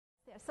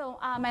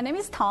My name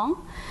is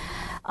Tong.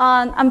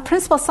 I'm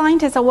principal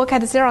scientist. I work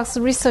at the Xerox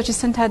Research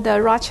Center at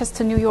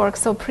Rochester, New York,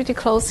 so pretty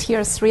close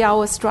here, 3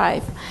 hours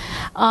drive.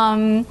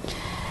 My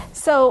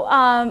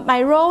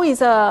role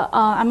is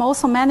I'm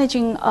also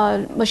managing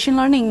a machine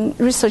learning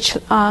research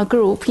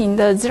group in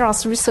the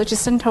Xerox Research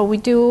Center. We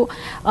do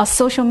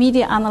social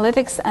media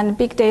analytics and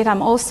big data.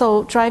 I'm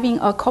also driving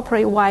a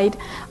corporate-wide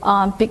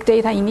big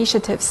data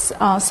initiatives,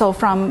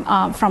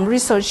 from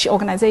research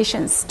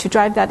organizations to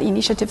drive that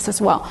initiatives as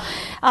well.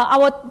 I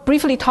will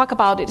briefly talk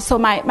about it. So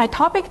my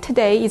topic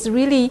today is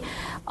really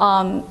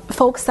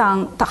focus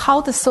on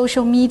how the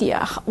social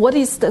media, what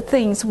is the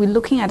things we're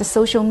looking at the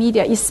social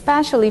media,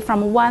 especially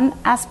from one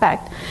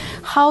aspect,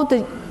 how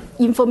the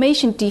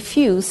information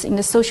diffuse in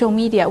the social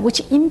media, which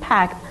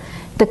impact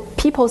the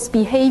people's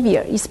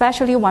behavior,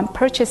 especially when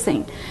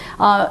purchasing,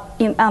 on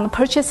the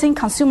purchasing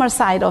consumer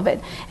side of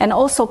it, and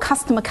also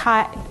customer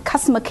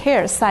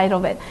care side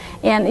of it.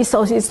 And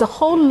it's the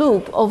whole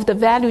loop of the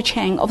value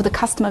chain of the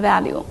customer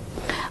value.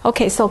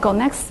 Okay, so go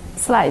next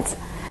slides.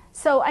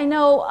 So I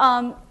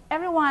know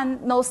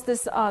everyone knows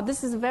this.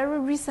 This is very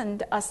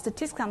recent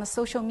statistics on the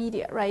social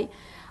media, right?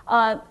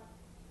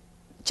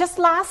 Just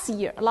last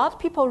year, a lot of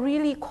people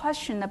really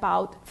questioned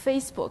about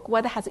Facebook,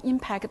 whether it has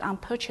impact on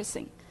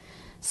purchasing.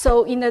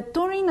 So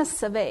during the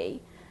survey,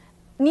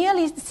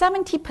 nearly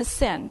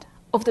 70%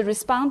 of the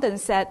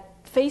respondents said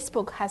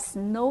Facebook has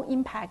no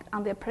impact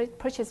on their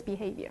purchase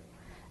behavior.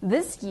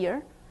 This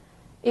year,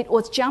 it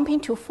was jumping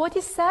to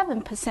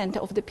 47%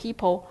 of the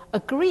people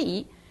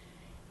agree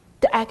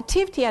the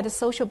activity at the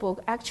social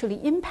book actually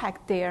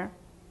impact their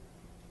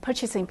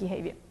purchasing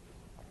behavior.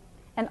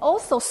 And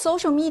also,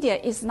 social media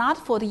is not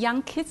for the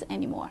young kids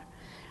anymore,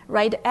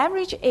 right? The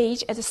average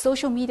age at the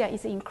social media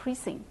is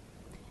increasing.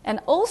 And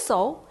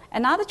also,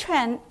 another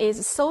trend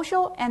is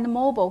social and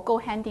mobile go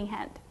hand in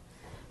hand.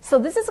 So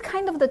this is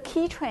kind of the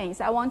key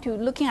trends I want to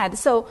looking at.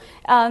 So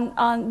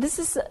this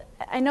is,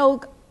 I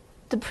know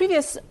the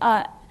previous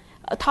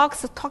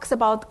talks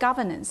about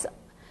governance.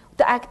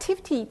 The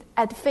activity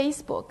at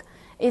Facebook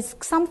is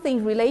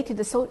something related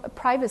to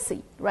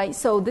privacy, right?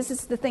 So this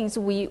is the things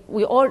we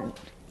all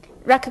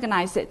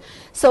recognize it.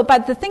 So,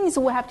 but the thing is,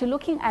 we have to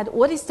looking at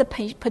what is the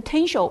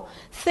potential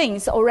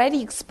things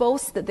already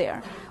exposed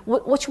there,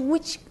 which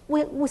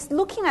was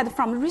looking at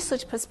from a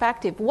research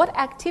perspective. What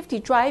activity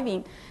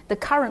driving the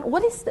current?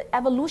 What is the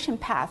evolution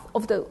path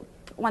of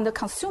when the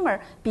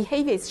consumer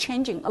behavior is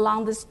changing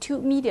along these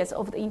two medias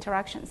of the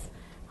interactions?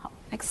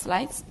 Next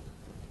slides.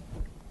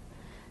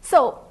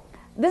 So.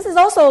 This is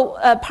also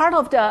part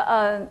of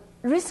the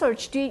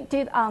research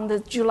did on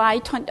the July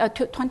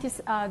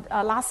 20th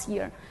last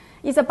year.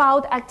 It's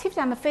about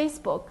activity on the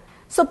Facebook.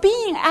 So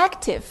being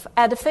active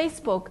at the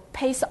Facebook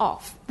pays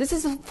off. This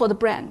is for the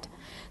brand.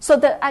 So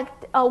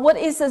what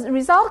is the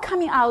result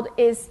coming out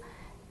is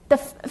the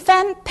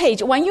fan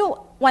page.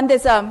 When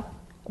there's a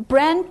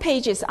brand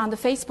pages on the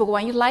Facebook,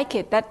 when you like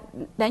it,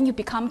 then you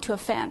become to a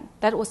fan.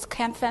 That was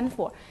fan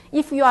for.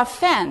 If you are a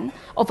fan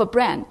of a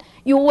brand,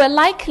 you were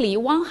likely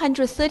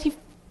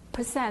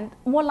 130%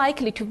 more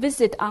likely to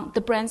visit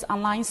the brand's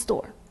online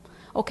store.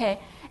 Okay,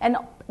 and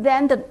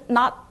then the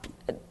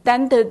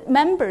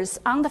members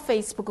on the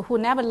Facebook who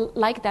never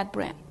liked that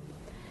brand.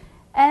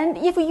 And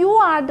if you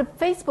are the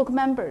Facebook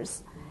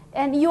members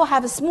and you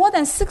have more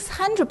than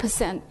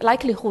 600%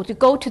 likelihood to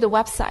go to the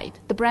website,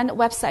 the brand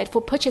website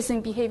for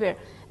purchasing behavior,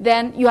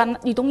 then you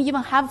don't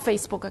even have a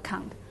Facebook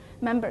account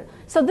member.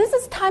 So this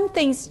is time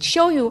things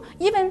show you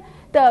even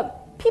the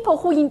people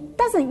who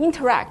doesn't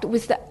interact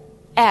with the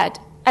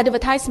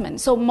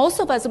advertisement. So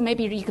most of us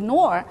maybe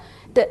ignore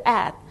the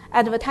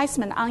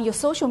advertisement on your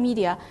social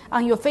media,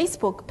 on your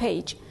Facebook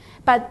page,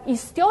 but you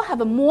still have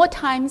 4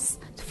 times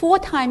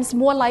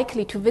more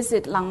likely to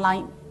visit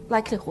online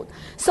likelihood.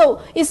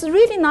 So it's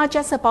really not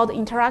just about the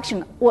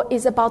interaction or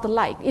it's about the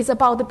like. It's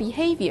about the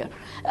behavior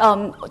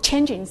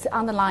changes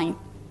on the line.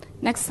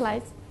 Next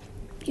slide.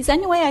 Is there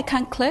any way I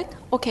can click?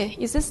 Okay,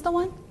 is this the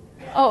one?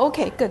 Oh,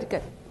 okay,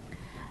 good.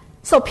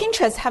 So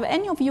Pinterest, have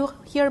any of you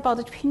heard about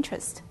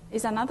Pinterest?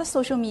 It's another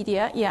social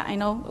media. Yeah, I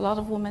know a lot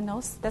of women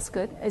knows. That's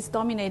good. It's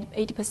dominated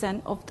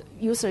 80% of the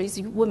users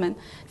is women,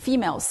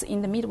 females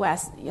in the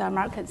Midwest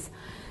Americans.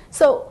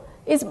 So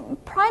it's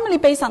primarily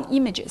based on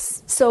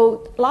images.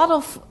 So a lot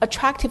of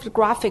attractive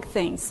graphic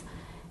things.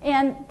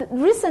 And the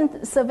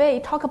recent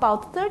survey talk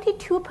about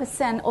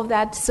 32% of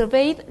that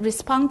surveyed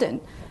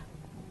respondent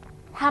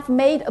have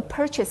made a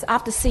purchase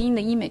after seeing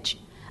the image.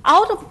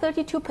 Out of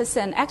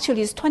 32%,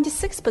 actually, is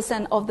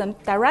 26% of them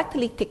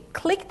directly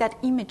click that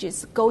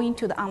images going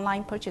to the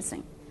online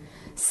purchasing.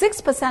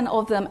 6%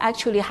 of them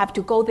actually have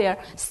to go there,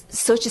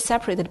 search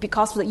separately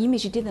because the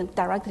image didn't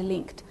directly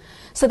linked.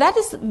 So that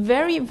is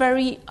very,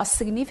 very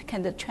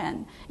significant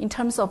trend in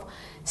terms of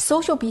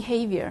social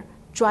behavior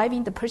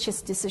driving the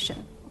purchase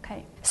decision.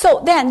 Okay.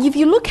 So then, if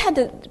you look at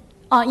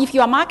if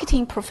you are a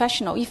marketing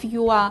professional, if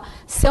you are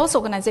sales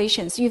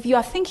organizations, if you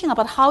are thinking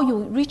about how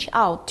you reach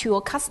out to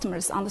your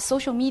customers on the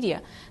social media,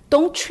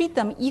 don't treat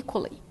them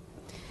equally.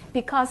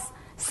 Because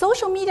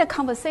social media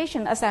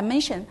conversation, as I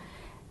mentioned,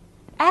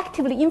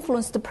 actively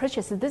influence the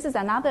purchase. This is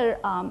another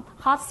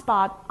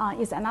hotspot,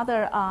 is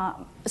another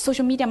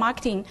social media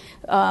marketing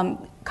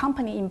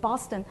company in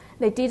Boston.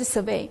 They did a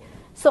survey.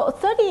 So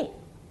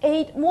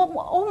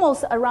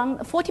almost around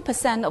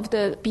 40% of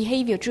the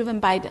behavior driven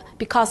by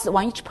because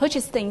when you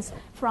purchase things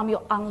from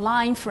your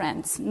online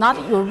friends,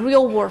 not your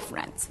real world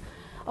friends.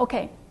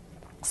 Okay,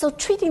 so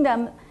treating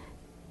them,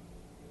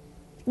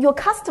 your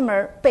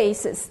customer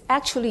base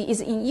actually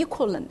is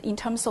inequivalent in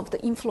terms of the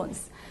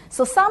influence.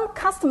 So some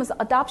customers'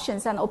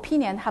 adoptions and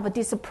opinion have a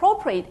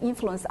disappropriate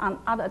influence on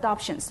other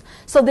adoptions.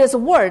 So there's a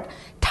word,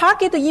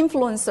 target the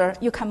influencer,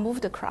 you can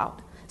move the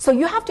crowd. So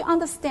you have to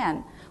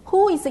understand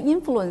who is the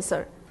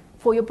influencer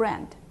for your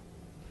brand.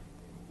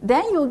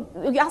 Then you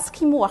ask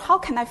him more, how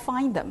can I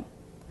find them?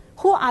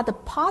 Who are the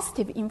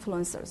positive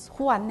influencers?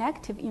 Who are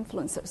negative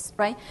influencers,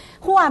 right?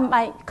 Who are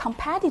my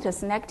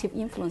competitors' negative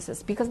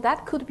influencers? Because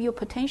that could be your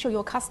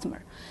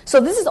customer. So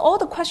this is all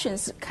the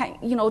questions,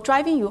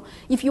 driving you.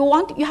 If you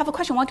have a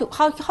question,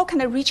 how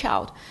can I reach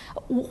out?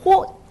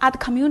 Who are the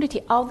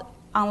community out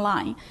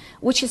online,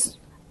 which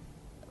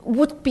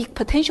would be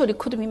potentially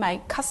could be my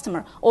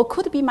customer, or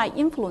could be my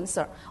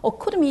influencer, or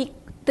could be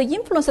the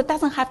influencer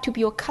doesn't have to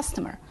be your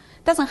customer,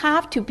 doesn't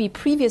have to be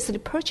previously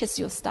purchased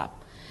your stuff.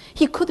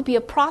 He could be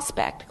a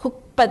prospect,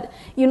 but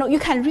you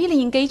can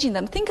really engage in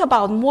them. Think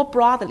about more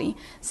broadly.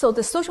 So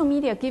the social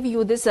media give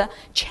you this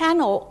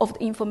channel of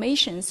the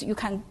information so you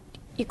can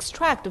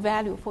extract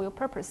value for your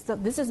purpose. So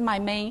this is my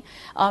main,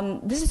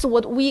 this is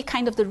what we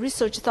kind of the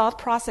research thought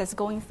process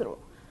going through.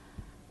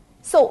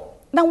 So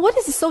now what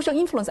is social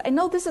influence? I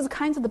know this is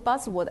kind of the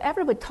buzzword.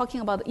 Everybody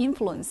talking about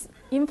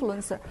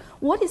influencer.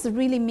 What does it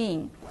really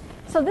mean?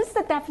 So this is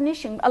the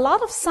definition. A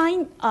lot of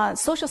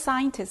social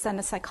scientists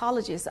and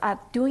psychologists are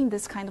doing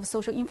this kind of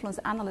social influence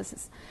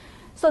analysis.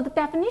 So the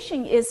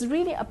definition is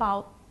really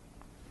about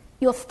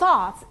your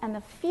thoughts and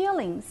the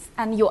feelings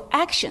and your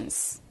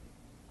actions.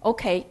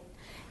 Okay,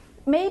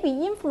 maybe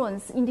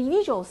influence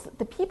individuals,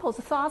 the people's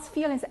thoughts,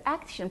 feelings,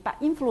 action, but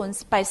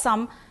influenced by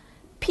some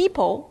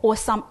people or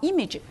some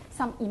image,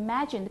 some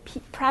imagined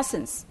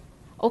presence.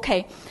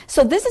 Okay,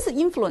 so this is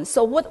influence.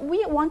 So what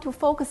we want to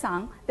focus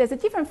on, there's a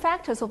different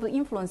factors of the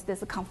influence.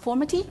 There's a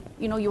conformity,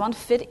 you want to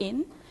fit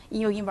in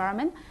your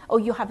environment, or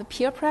you have a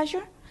peer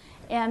pressure,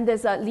 and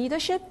there's a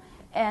leadership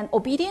and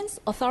obedience,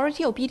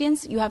 authority,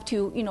 obedience. You have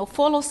to,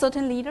 follow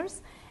certain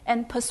leaders,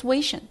 and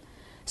persuasion.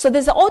 So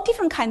there's all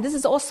different kinds. This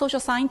is all social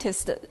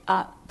scientists,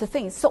 the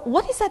things. So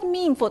what does that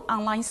mean for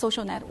online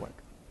social network?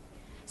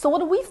 So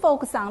what we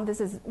focus on,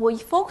 we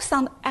focus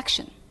on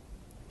action.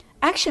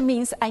 Action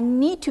means I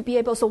need to be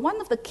able, so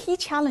one of the key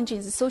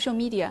challenges in social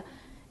media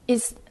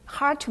is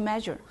hard to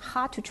measure,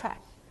 hard to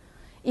track.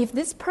 If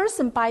this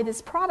person buy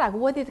this product,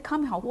 where did it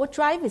come from? What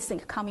drive is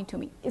it coming to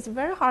me? It's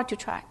very hard to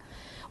track.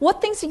 What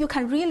things you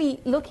can really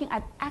looking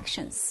at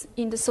actions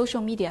in the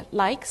social media,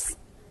 likes,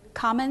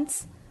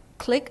 comments,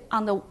 click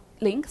on the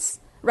links,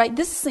 right?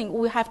 This thing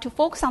we have to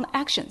focus on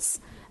actions.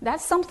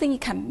 That's something you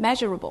can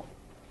measurable.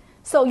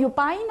 So you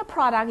buying a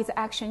product is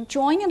action,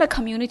 joining a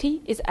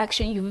community is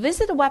action, you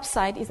visit a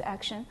website is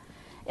action,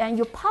 and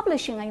you're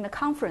publishing in a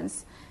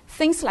conference,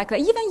 things like that.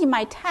 Even in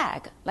my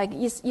tag,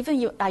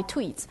 I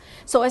tweet.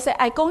 So I say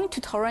I'm going to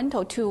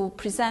Toronto to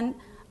present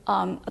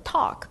a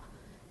talk.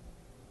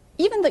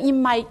 Even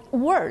in my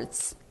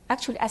words,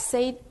 actually I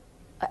say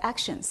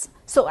actions.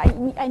 So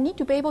I need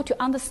to be able to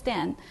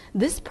understand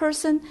this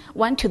person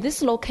went to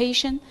this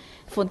location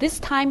for this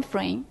time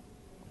frame,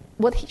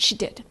 what she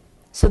did.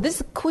 So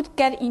this could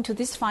get into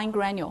this fine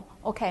granule,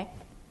 okay?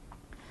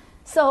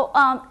 So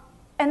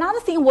another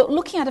thing, we're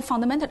looking at the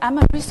fundamental, I'm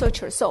a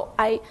researcher, so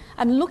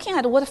I'm looking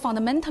at what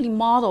fundamentally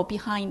model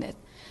behind it.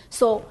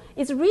 So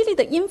it's really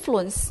the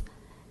influence,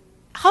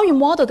 how you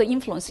model the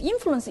influence.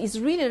 Influence is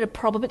really the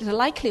probability, the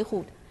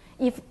likelihood.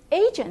 If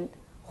agent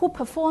who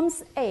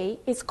performs A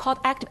is called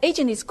active,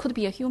 agent could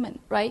be a human,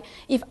 right?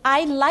 If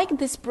I like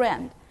this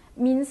brand,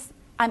 means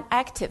I'm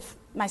active,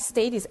 my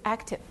state is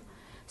active.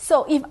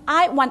 So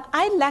when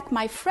I like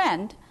my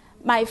friend,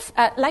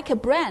 like a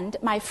brand,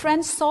 my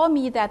friend saw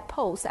me that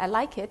post, I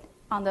like it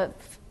on the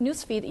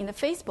newsfeed in the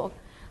Facebook,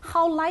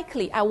 how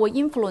likely I will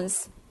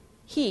influence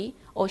he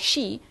or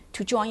she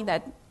to join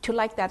that, to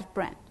like that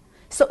brand.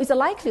 So it's a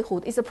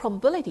likelihood, it's a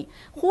probability.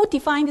 Who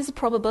defines this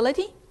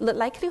probability? The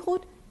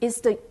likelihood is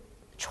the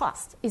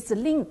trust, is the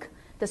link,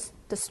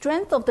 the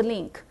strength of the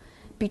link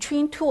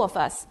between two of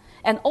us.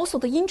 And also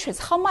the interest,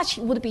 how much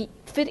would be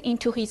fit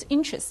into his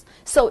interest.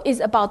 So it's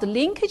about the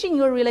linkage in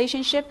your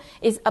relationship,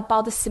 it's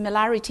about the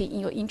similarity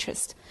in your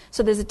interest.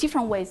 So there's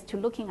different ways to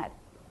looking at it.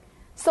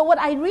 So what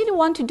I really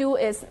want to do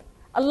is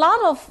a lot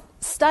of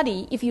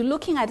study, if you're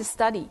looking at a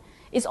study,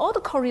 is all the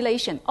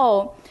correlation.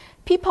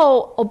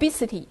 People,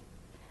 obesity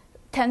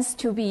tends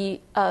to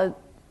be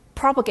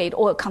propagate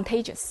or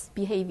contagious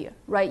behavior,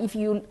 right? If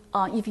you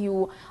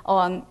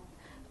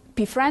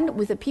befriend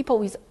with the people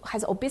with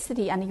has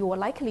obesity, and you are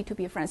likely to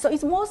be a friend. So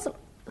it's more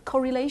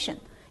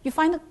correlation. You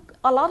find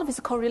a lot of it's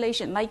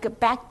correlation, like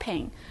back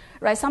pain,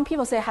 right? Some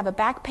people say have a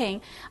back pain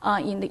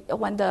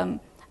when the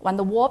when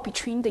the war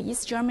between the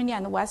East Germany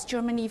and West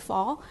Germany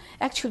fall,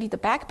 actually the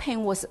back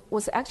pain was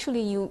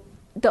actually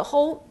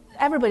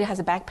everybody has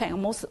a back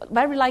pain,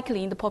 very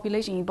likely in the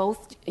population in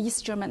both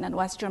East German and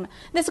West German.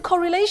 There's a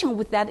correlation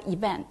with that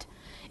event.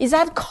 Is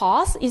that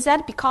cause? Is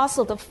that because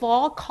of the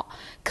fall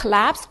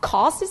collapse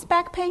caused this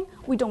back pain?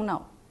 We don't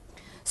know.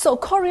 So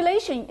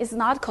correlation is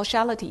not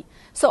causality.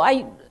 So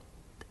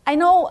I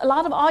know a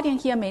lot of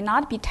audience here may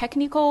not be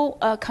technical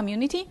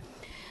community,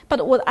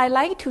 but what I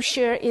like to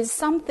share is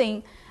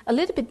something a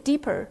little bit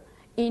deeper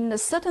in the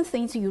certain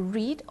things you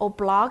read or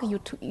blog,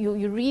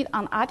 you read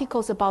on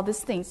articles about these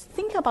things.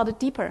 Think about it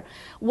deeper.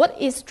 What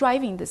is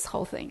driving this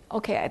whole thing?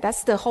 Okay,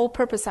 that's the whole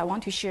purpose I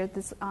want to share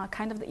this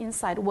kind of the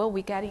insight what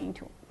we're getting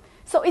into.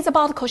 So it's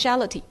about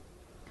causality.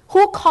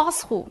 Who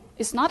caused who?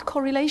 It's not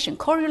correlation.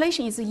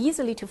 Correlation is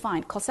easily to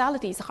find.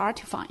 Causality is hard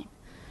to find.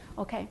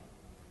 Okay.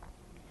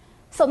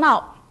 So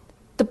now,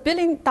 the $1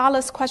 billion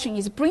question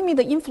is, bring me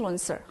the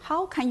influencer.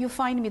 How can you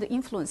find me the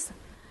influencer?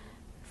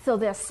 So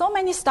there are so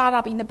many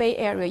startups in the Bay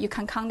Area, you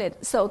can count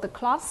it. So the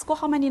Cloud Score,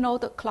 how many know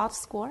the Cloud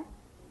Score?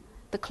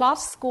 The Cloud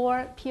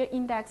Score peer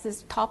index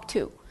is top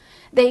 2.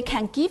 They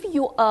can give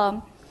you,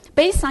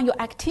 based on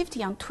your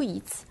activity on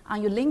tweets,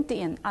 on your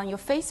LinkedIn, on your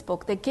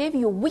Facebook, they give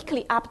you a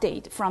weekly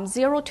update from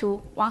 0 to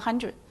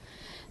 100.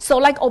 So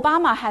like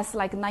Obama has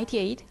like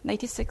 98,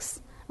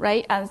 96,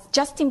 right? And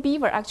Justin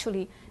Bieber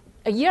actually,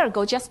 a year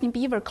ago, Justin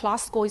Bieber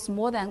Cloud Score is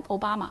more than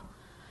Obama.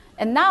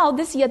 And now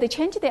this year they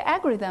changed their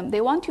algorithm.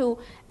 They want to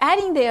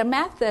adding their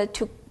method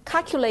to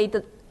calculate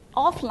the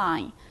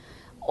offline,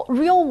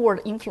 real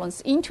world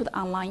influence into the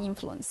online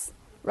influence,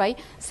 right?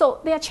 So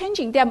they are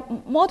changing their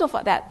model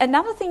for that.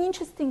 Another thing,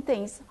 interesting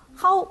things,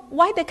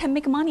 why they can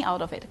make money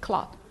out of it,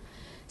 cloud.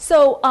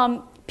 So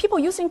people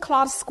using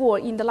Cloud Score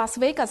in the Las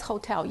Vegas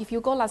hotel, if you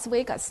go Las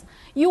Vegas,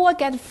 you will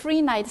get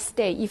free night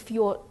stay if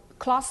your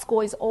Cloud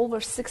Score is over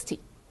 60.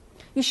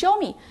 You show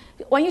me,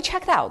 when you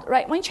checked out,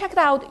 right? When you checked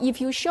out, if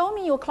you show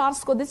me your Cloud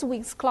Score, this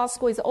week's Cloud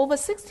Score is over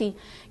 60,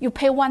 you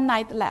pay one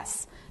night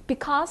less.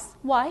 Because,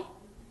 why?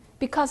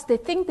 Because they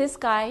think this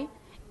guy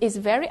is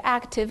very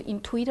active in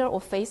Twitter or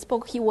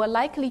Facebook. He will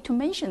likely to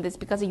mention this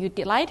because you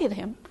delighted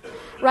him,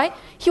 right?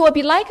 He will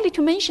be likely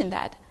to mention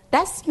that.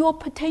 That's your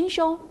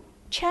potential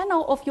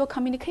channel of your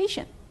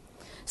communication.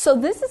 So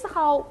this is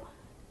how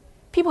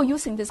people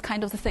using this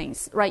kind of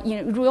things, right?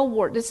 In real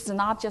world, this is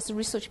not just a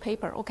research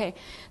paper, okay?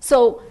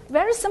 So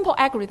very simple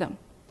algorithm.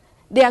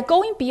 They are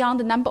going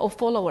beyond the number of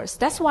followers.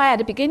 That's why at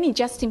the beginning,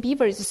 Justin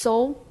Bieber is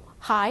so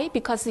high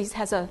because he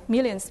has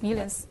millions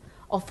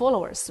of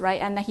followers,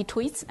 right? And he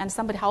tweets, and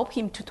somebody helped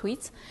him to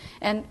tweet,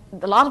 and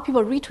a lot of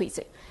people retweet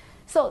it.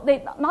 So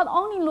they not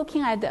only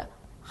looking at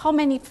how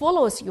many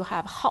followers you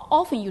have, how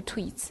often you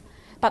tweet,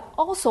 but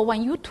also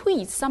when you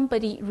tweet,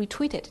 somebody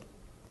retweeted,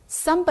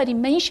 somebody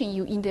mentioned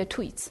you in their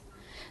tweets.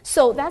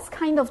 So that's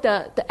kind of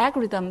the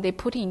algorithm they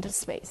put into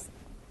space.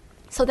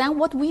 So then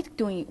what we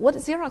doing, what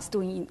Xerox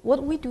doing,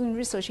 what we doing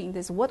researching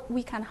this, what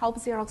we can help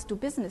Xerox do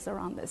business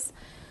around this.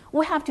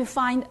 We have to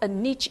find a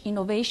niche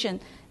innovation,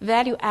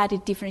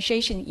 value-added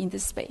differentiation in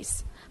this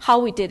space. How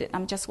we did it,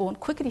 I'm just going to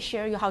quickly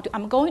share you how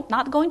to,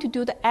 not going to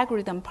do the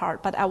algorithm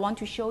part, but I want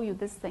to show you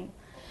this thing.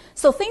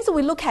 So things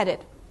we look at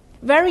it,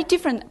 very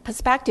different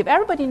perspective.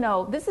 Everybody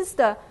know this is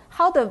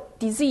how the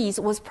disease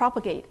was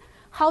propagated,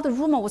 how the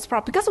rumor was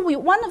propagated. Because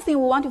one of the things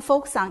we want to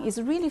focus on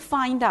is really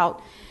find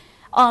out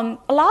a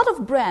lot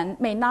of brand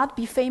may not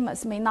be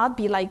famous, may not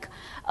be like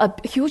a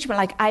huge brand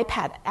like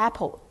iPad,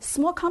 Apple,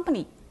 small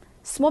company,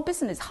 small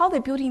business, how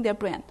they're building their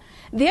brand.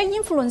 Their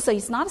influencer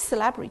is not a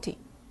celebrity.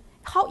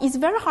 It's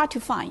very hard to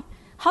find.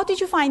 How did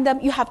you find them?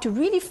 You have to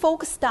really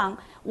focus on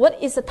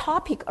what is the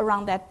topic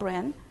around that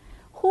brand.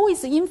 Who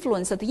is the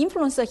influencer? The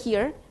influencer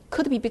here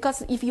could be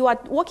because if you are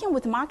working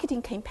with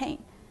marketing campaign,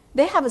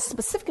 they have a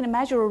specific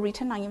measurable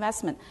return on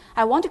investment.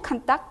 I want to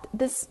conduct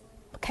this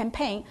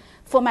campaign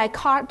for my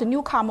car, the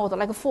new car model,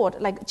 like Ford,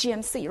 like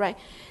GMC, right?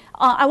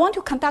 I want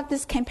to conduct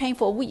this campaign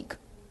for a week,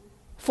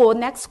 for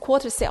next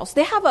quarter sales.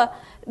 They have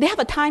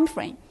a time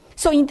frame.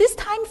 So in this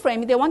time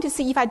frame, they want to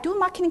see if I do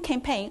marketing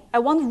campaign, I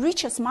want to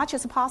reach as much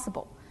as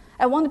possible.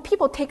 I want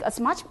people to take as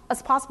much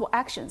as possible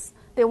actions.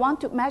 They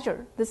want to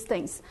measure these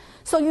things.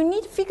 So you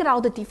need to figure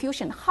out the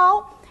diffusion.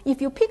 How,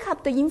 if you pick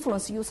up the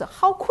influence user,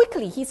 how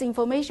quickly his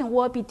information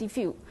will be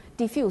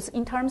diffused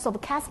in terms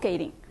of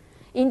cascading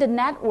in the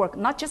network,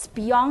 not just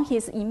beyond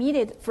his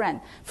immediate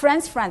friends,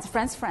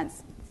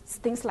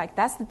 things like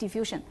that's the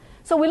diffusion.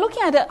 So we're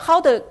looking at how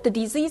the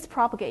disease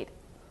propagate.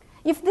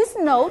 If this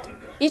node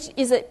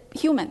is a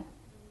human,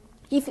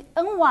 if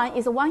N1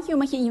 is one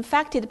human, he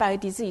infected by a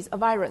disease, a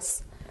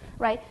virus,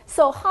 right?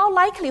 So how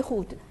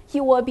likelihood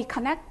he will be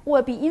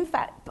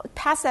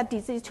pass that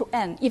disease to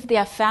N if they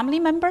are family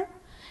member,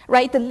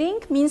 right? The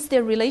link means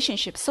their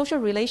relationship, social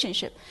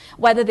relationship,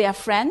 whether they are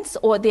friends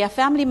or they are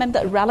family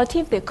member,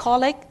 relative, their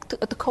colleague,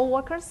 the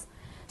co-workers.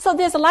 So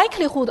there's a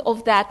likelihood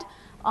of that.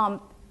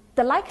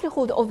 The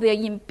likelihood of their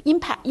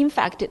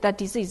infected that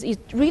disease, it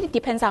really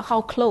depends on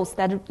how close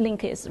that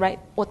link is, right?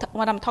 What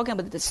I'm talking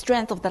about, the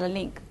strength of that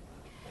link.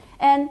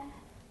 And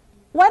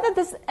whether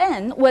this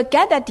N will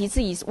get that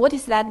disease, what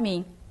does that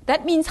mean?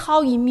 That means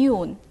how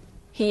immune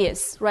he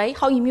is, right?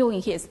 How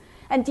immune he is.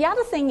 And the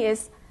other thing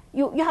is,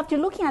 you have to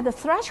looking at the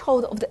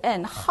threshold of the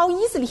N, how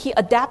easily he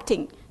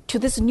adapting to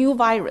this new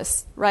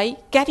virus, right?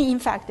 Getting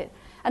infected.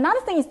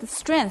 Another thing is the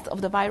strength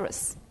of the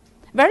virus.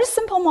 Very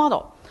simple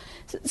model.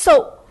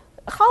 So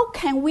how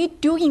can we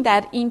doing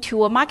that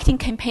into a marketing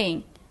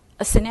campaign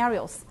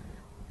scenarios?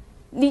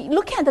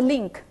 Look at the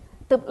link.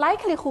 The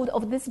likelihood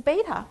of this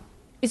beta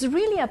is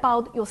really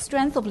about your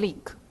strength of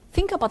link.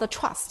 Think about the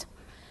trust,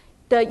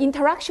 the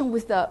interaction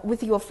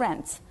with your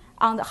friends,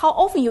 on how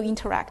often you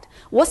interact.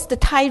 What's the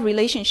tied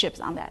relationships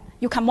on that?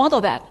 You can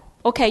model that.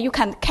 Okay, you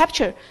can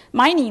capture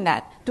mining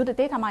that, do the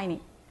data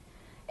mining.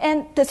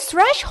 And the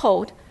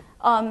threshold,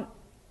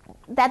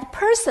 that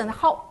person,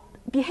 how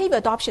behavior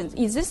adoption,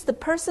 is this the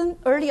person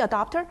early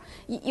adopter?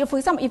 For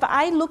example, if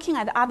I looking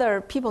at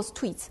other people's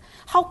tweets,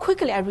 how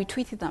quickly I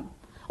retweeted them?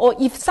 Or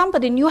if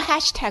somebody new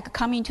hashtag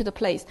come into the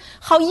place,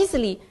 how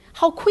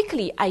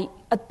quickly I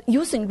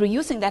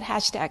reusing that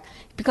hashtag,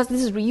 because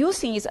this is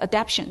reusing is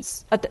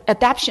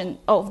adaptation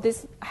of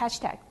this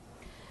hashtag.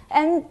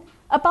 And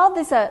about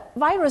this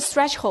virus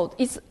threshold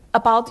is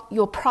about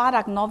your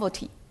product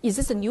novelty. Is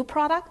this a new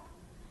product?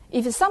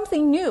 If it's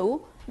something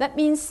new, that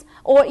means,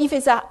 or if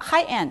it's a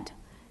high end,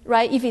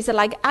 right? If it's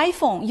like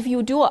iPhone, if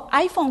you do an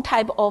iPhone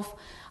type of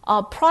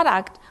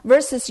product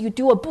versus you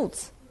do a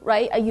boots,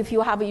 right? If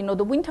you have,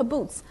 the winter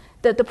boots,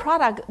 the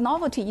product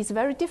novelty is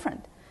very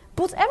different.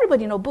 Boots,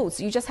 everybody know boots.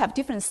 You just have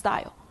different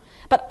style.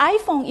 But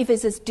iPhone, if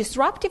it's a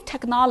disruptive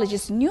technology,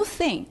 it's a new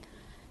thing,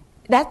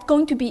 that's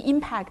going to be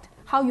impact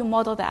how you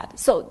model that.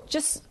 So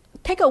just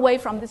take away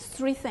from these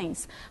three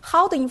things.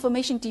 How the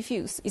information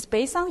diffuse is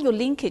based on your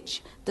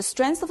linkage, the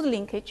strength of the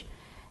linkage,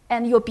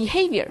 and your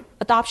behavior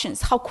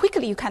adoptions, how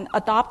quickly you can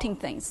adopting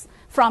things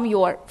from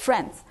your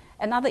friends.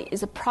 Another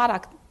is a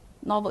product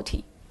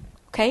novelty.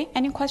 Okay,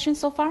 any questions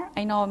so far?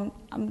 I know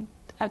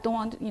I don't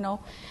want,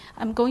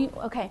 I'm going,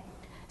 okay.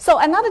 So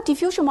another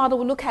diffusion model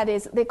we look at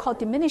is they call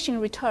diminishing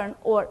return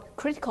or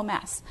critical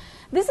mass.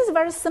 This is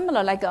very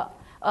similar, like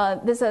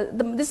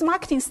this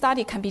marketing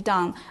study can be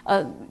done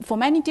for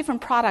many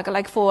different products,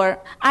 like for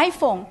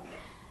iPhone,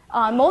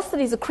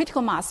 mostly is a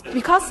critical mass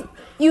because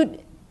you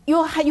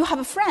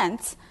have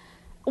friends.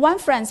 One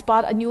friend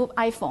bought a new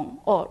iPhone,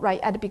 or right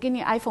at the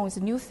beginning, iPhone is a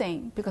new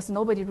thing because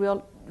nobody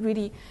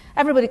really,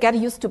 everybody got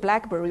used to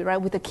BlackBerry, right,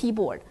 with the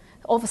keyboard.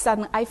 All of a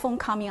sudden, iPhone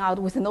coming out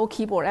with no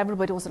keyboard,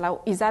 everybody was like,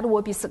 is that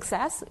will be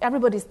success?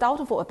 Everybody's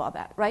doubtful about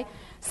that, right?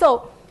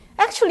 So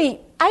actually,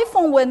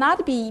 iPhone will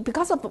not be,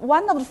 because of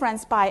one of the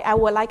friends buy, I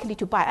will likely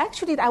to buy.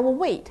 Actually, I will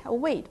wait,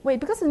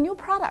 because it's a new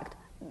product.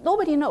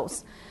 Nobody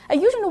knows. I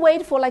usually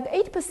wait for like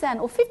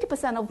 8% or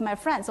 50% of my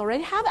friends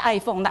already have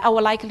iPhone that I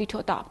will likely to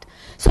adopt.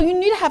 So you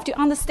need to have to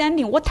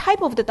understanding what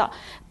type of the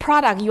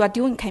product you are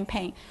doing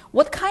campaign,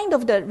 what kind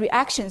of the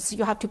reactions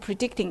you have to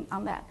predicting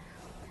on that.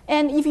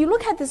 And if you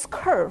look at this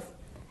curve,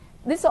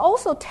 this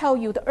also tell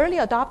you the early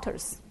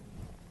adopters.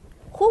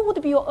 Who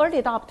would be your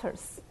early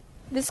adopters?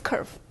 This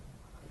curve.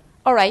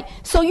 All right,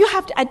 so you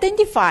have to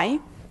identify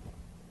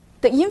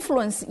the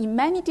influence in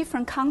many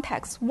different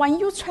contexts. When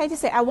you try to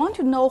say, I want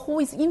to know who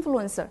is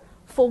influencer,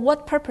 for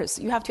what purpose?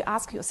 You have to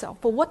ask yourself,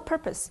 for what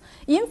purpose?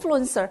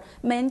 Influencer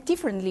meant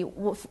differently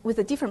with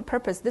a different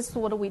purpose. This is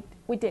what we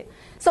did.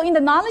 So in the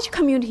knowledge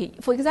community,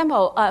 for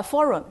example,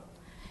 forum,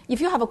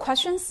 if you have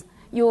questions,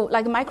 you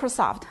like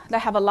Microsoft, they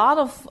have a lot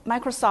of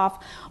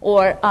Microsoft,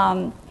 or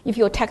if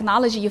your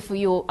technology, if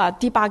you are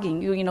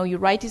debugging, you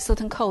write a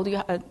certain code,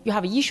 you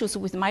have issues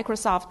with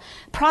Microsoft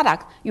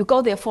product, you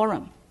go their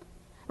forum.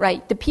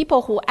 Right, the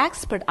people who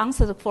expert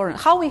answer the forum.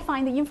 How we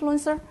find the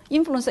influencer?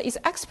 Influencer is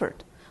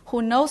expert,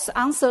 who knows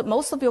answer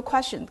most of your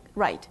questions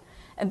right,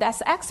 and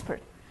that's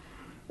expert.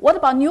 What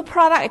about new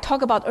product? I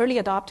talk about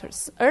early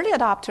adopters. Early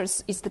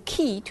adopters is the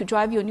key to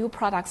drive your new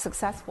product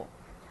successful.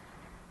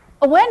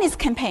 Awareness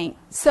campaign.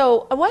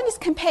 So awareness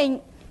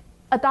campaign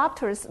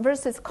adopters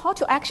versus call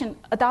to action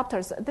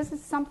adopters. This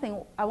is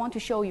something I want to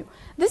show you.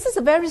 This is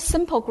a very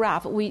simple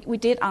graph we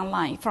did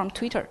online from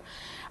Twitter.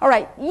 All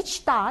right,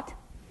 each dot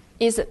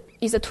is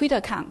a Twitter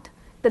account.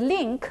 The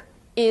link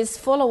is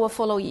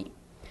follower-followee.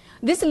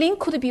 This link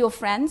could be your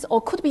friends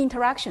or could be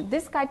interaction.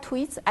 This guy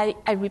tweets,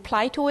 I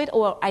reply to it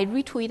or I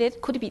retweet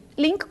it.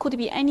 Link could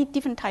be any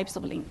different types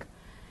of link.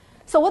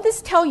 So what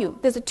this tell you,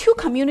 there's a two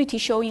community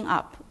showing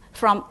up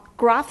from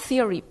graph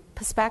theory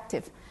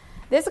perspective.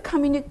 There's a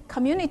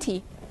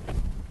community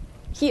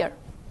here.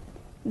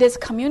 There's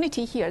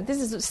community here.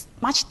 This is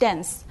much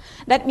dense.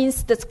 That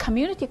means this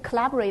community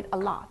collaborate a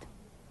lot.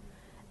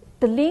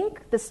 The link,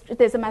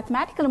 there's a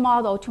mathematical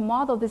model to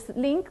model this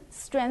link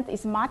strength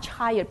is much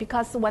higher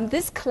because when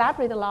this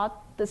collaborate a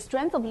lot, the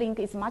strength of link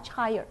is much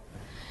higher.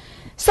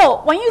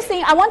 So when you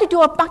think, I want to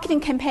do a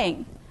marketing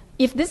campaign,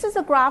 if this is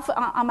a graph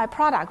on my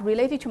product,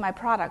 related to my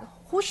product,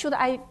 who should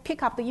I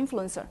pick up the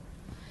influencer?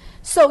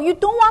 So you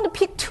don't want to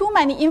pick too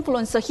many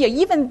influencers here,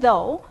 even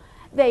though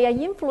they are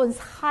influence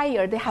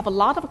higher, they have a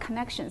lot of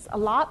connections,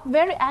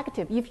 very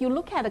active. If you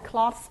look at the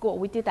Cloud School,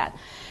 we did that.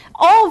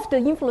 All of the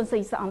influencers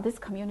is on this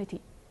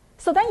community.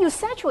 So then you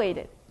saturate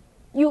it.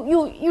 You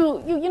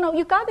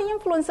got the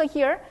influencer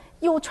here.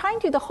 You're trying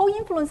to, the whole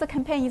influencer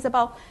campaign is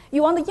about,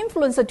 you want the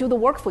influencer to do the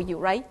work for you,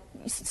 right?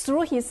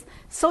 Through his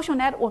social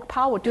network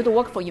power, do the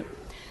work for you.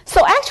 So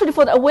actually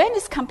for the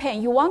awareness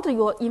campaign, you want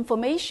your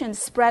information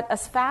spread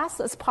as fast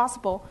as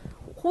possible.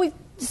 Who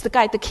is the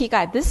guy, the key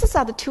guy? These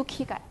are the two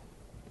key guys.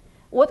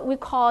 What we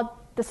call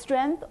the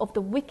strength of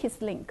the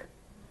weakest link.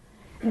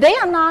 They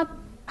are not,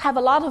 have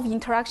a lot of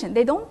interaction.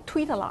 They don't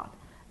tweet a lot.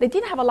 They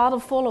didn't have a lot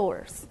of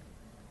followers.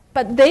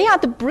 But they are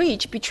the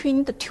bridge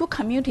between the two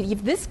communities.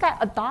 If this guy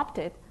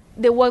adopted,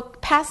 they were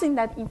passing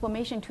that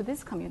information to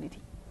this community.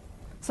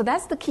 So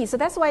that's the key. So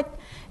that's why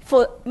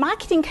for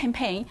marketing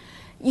campaign,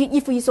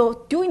 if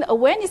you're doing the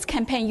awareness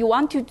campaign, you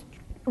want to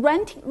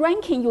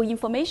ranking your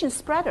information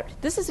spreader.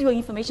 This is your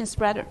information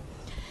spreader.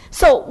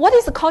 So what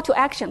is the call to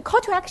action?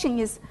 Call to action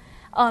is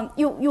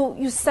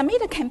you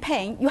submit a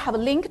campaign, you have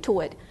a link to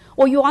it,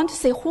 or you want to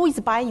say who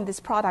is buying this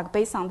product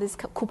based on this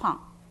coupon.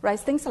 Right,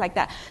 things like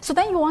that. So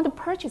then you want to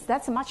purchase,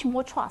 that's much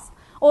more trust.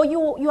 Or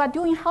you are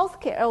doing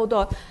healthcare or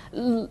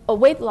the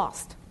weight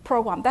loss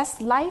program, that's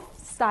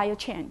lifestyle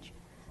change.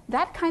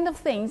 That kind of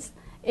things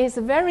is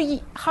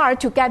very hard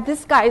to get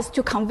these guys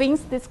to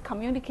convince this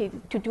community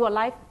to do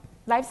a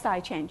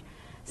lifestyle change.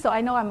 So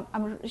I know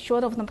I'm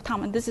short of the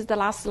time, and this is the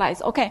last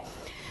slide. Okay,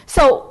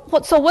 so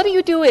what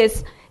you do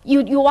is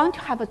you want to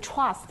have a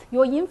trust.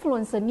 Your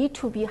influencer need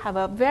to have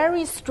a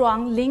very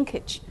strong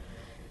linkage.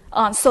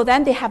 So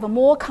then they have a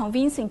more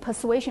convincing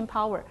persuasion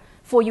power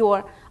for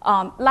your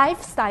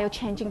lifestyle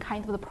changing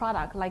kind of the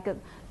product, like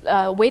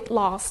weight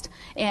loss.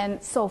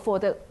 And so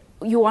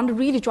you want to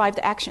really drive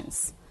the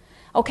actions.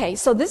 Okay,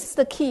 so this is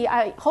the key.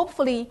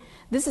 Hopefully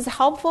this is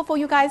helpful for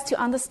you guys to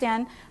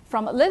understand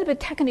from a little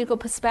bit technical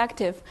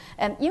perspective.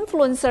 And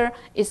influencer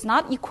is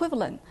not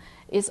equivalent.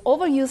 It's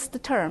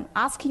overused term.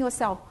 Asking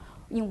yourself,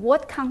 in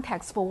what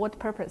context, for what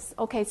purpose?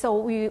 Okay, so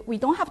we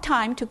don't have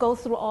time to go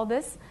through all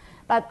this,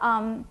 but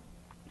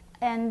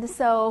and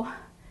so,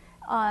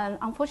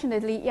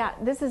 unfortunately, yeah,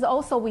 this is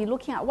also we're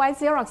looking at why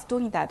Xerox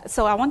doing that.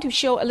 So I want to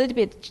show a little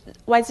bit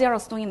why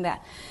Xerox doing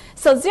that.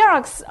 So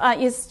Xerox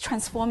is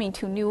transforming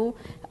to new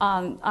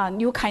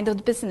kind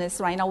of business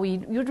right now. We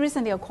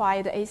recently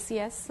acquired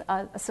ACS,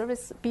 a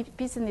service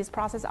business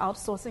process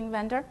outsourcing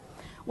vendor.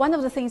 One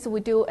of the things we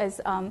do is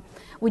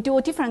we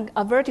do different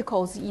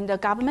verticals in the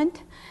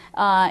government,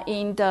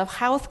 in the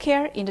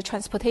healthcare, in the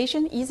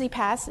transportation.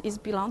 EasyPass is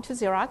belong to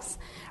Xerox,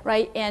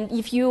 right? And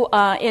if you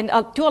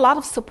do a lot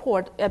of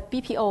support,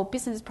 BPO,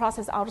 business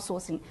process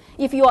outsourcing.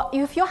 If you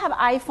have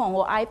iPhone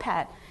or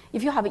iPad,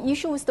 if you have an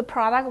issue with the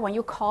product, when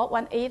you call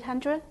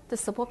 1-800, the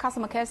support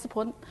customer care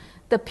support,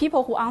 the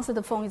people who answer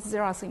the phone is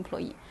Xerox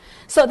employee.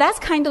 So that's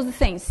kind of the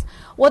things.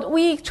 What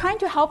we're trying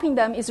to helping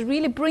them is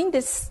really bring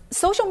this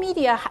social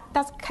media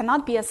that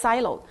cannot be a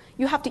silo.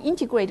 You have to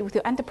integrate with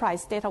your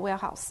enterprise data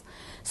warehouse.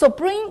 So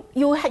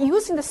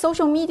using the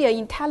social media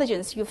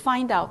intelligence you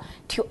find out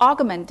to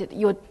augment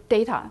your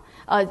data,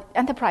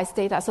 enterprise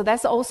data. So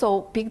that's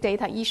also big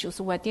data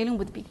issues. We're dealing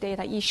with big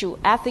data issue,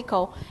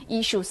 ethical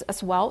issues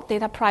as well,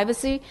 data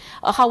privacy,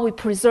 how we're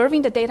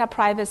preserving the data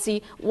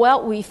privacy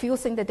while we're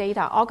fusing the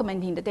data,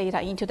 augmenting the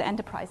data into the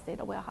enterprise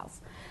data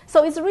warehouse.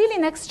 So it's really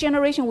next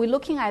generation we're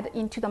looking at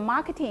into the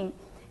marketing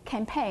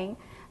campaign.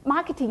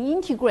 Marketing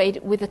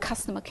integrate with the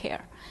customer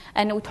care.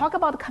 And we talk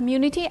about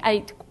community.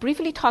 I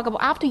briefly talk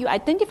about after you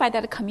identify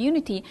that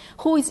community,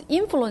 who is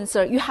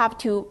influencer, you have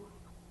to,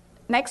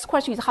 next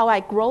question is how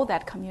I grow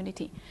that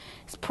community.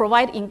 It's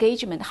provide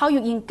engagement. How you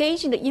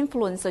engage in the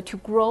influencer to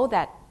grow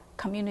that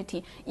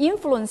community.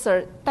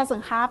 Influencer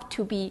doesn't have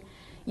to be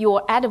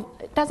your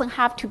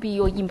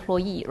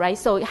employee, right?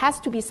 So it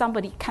has to be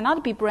somebody,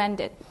 cannot be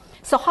branded.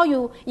 So how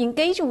you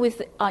engage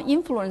with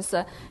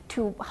influencer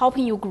to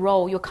helping you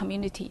grow your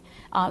community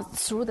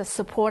through the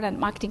support and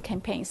marketing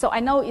campaign. So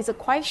I know it's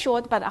quite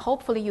short, but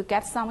hopefully you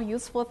get some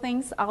useful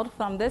things out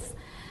from this.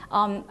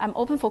 I'm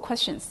open for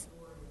questions.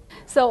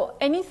 So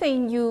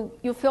anything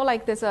you feel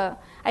like there's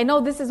I know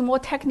this is more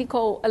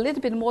technical, a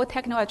little bit more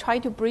technical. I try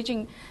to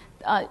bridging,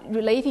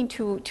 relating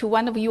to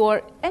one of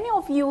any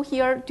of you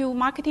here do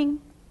marketing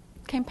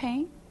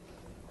campaign?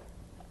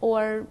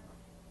 Or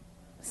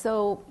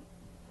so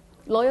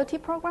loyalty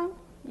program?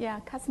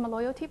 Yeah, customer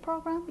loyalty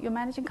program. You're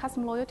managing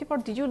customer loyalty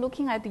program. Did you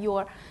looking at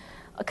your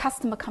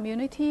customer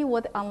community,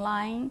 what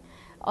online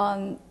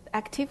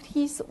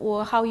activities,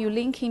 or how you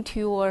link into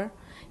your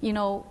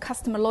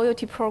customer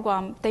loyalty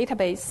program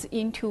database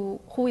into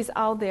who is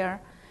out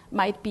there?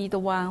 Might be the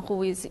one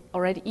who is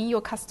already in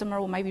your customer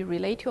or maybe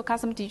relate to your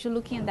customer. Did you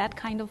looking at that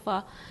kind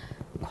of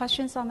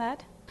questions on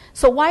that?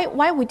 So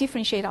why we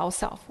differentiate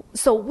ourselves?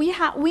 So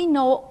we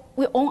know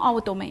we own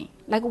our domain.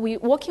 Like we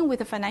working with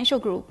a financial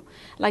group,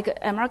 like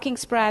American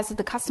Express,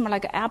 the customer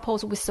like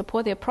Apple's, we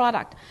support their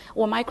product,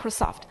 or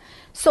Microsoft.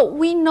 So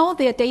we know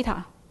their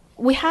data.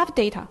 We have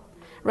data,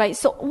 right?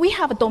 So we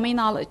have domain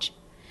knowledge.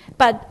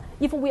 But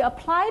if we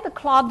apply the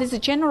cloud, this is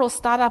general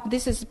startup,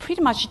 this is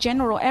pretty much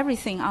general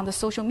everything on the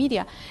social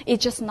media,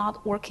 it's just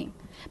not working.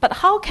 But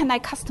how can I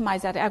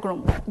customize that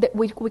algorithm?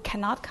 We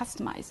cannot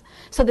customize.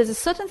 So there's a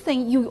certain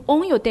thing, you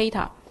own your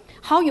data.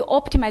 How you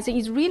optimize it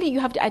is really, you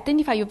have to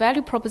identify your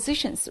value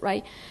propositions,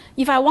 right?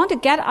 If I want to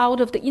get out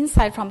of the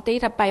insight from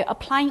data by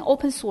applying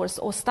open source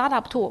or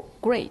startup tool,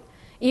 great.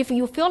 If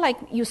you feel like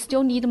you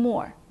still need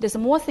more, there's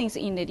more things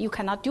in it, you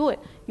cannot do it,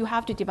 you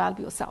have to develop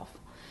yourself.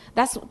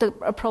 That's the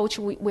approach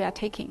we are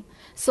taking.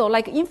 So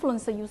like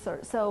influencer user.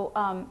 So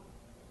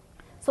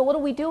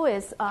what we do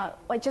is,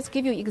 I just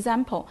give you an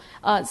example.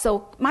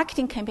 So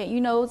marketing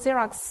campaign,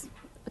 Xerox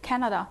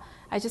Canada,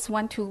 I just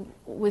went to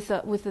with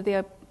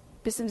their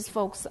business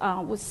folks,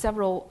 with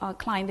several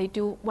clients, they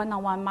do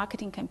one-on-one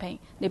marketing campaign.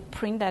 They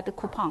print that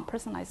coupon,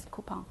 personalized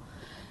coupon.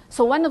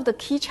 So one of the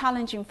key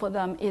challenging for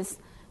them is,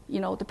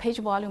 the page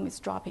volume is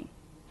dropping.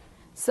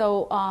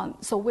 So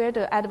where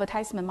the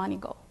advertisement money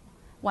go?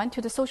 Went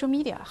to the social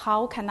media.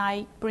 How can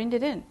I bring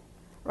it in?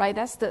 Right?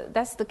 That's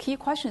the key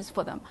questions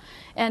for them.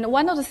 And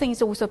one of the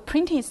things with the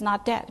printing is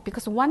not dead,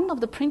 because one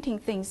of the printing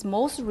things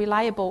most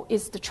reliable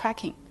is the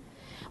tracking.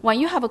 When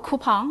you have a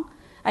coupon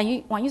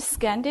and when you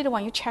scanned it,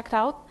 when you checked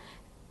out,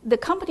 the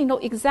company know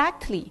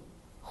exactly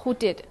who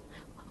did.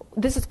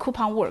 This is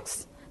coupon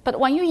works. But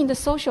when you're in the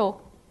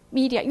social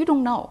media, you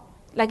don't know.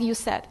 Like you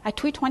said, I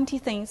tweet 20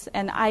 things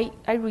and I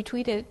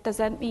retweet it. Does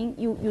that mean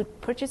you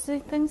purchase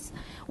things?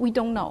 We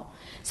don't know.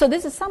 So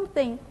this is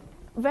something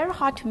very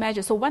hard to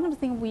measure. So one of the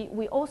things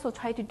we also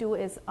try to do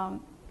is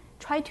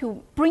try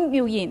to bring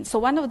you in. So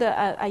one of the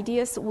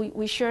ideas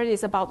we shared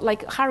is about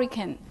like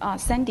Hurricane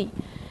Sandy.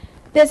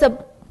 There's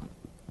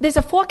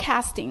a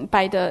forecasting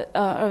by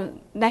the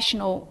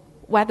National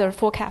Weather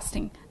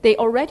Forecasting. They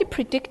already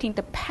predicting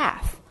the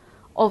path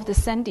of the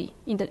Sandy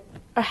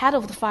ahead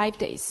of the 5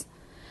 days.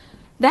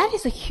 That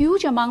is a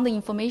huge amount of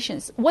information.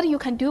 What you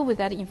can do with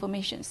that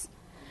information,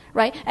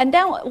 right? And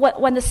then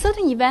when a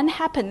certain event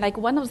happened, like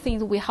one of the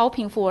things we're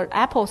helping for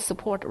Apple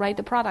support, right,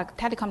 the product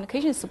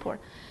telecommunications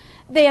support,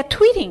 they are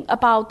tweeting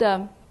about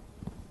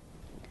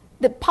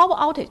the power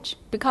outage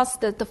because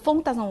the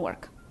phone doesn't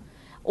work,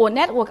 or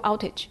network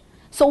outage.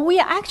 So we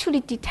are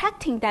actually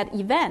detecting that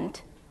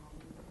event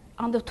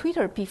on the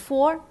Twitter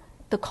before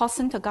the call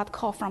center got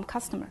called from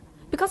customer,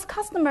 because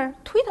customer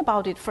tweet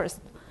about it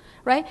first.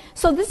 Right?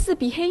 So this is a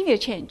behavior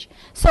change.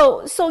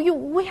 So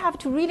we have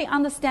to really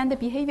understand the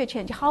behavior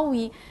change, how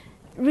we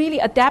really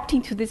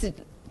adapting to this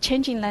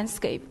changing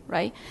landscape,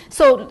 right?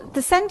 So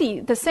the Sandy,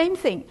 the same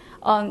thing.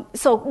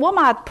 So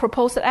Walmart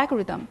proposed an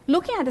algorithm.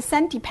 Looking at the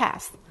Sandy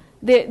path,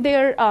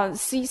 their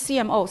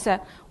CMO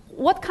said,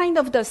 what kind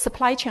of the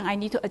supply chain I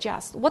need to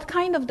adjust? What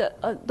kind of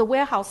the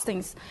warehouse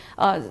things,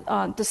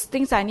 the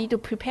things I need to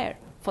prepare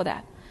for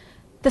that?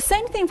 The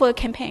same thing for the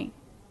campaign.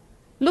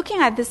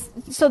 Looking at this,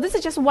 so this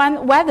is just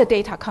one weather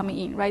data coming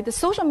in, right? The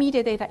social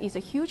media data is a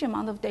huge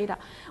amount of data.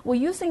 We're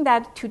using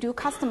that to do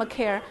customer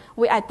care.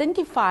 We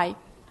identify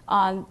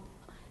the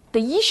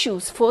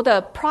issues for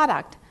the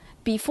product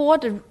before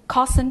the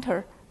call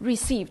center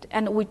received.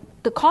 And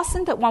the call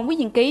center, when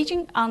we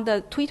engaging on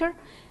the Twitter,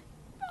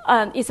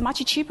 is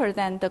much cheaper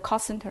than the call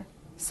center.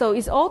 So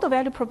it's all the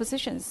value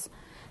propositions.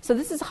 So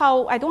this is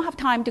how, I don't have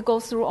time to go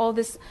through all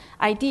these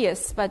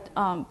ideas, but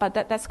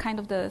that's kind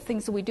of the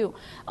things we do.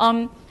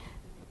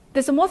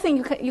 There's more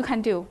thing you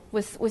can do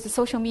with the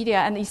social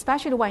media, and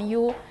especially when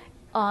you,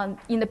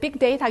 in the big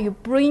data, you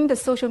bring the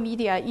social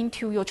media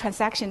into your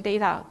transaction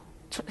data,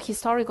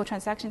 historical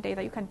transaction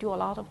data, you can do a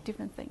lot of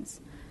different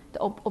things. The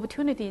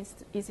opportunities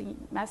is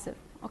massive.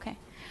 Okay.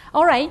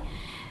 All right.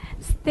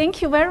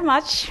 Thank you very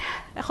much.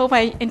 I hope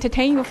I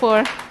entertained you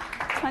for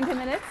 20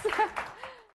 minutes.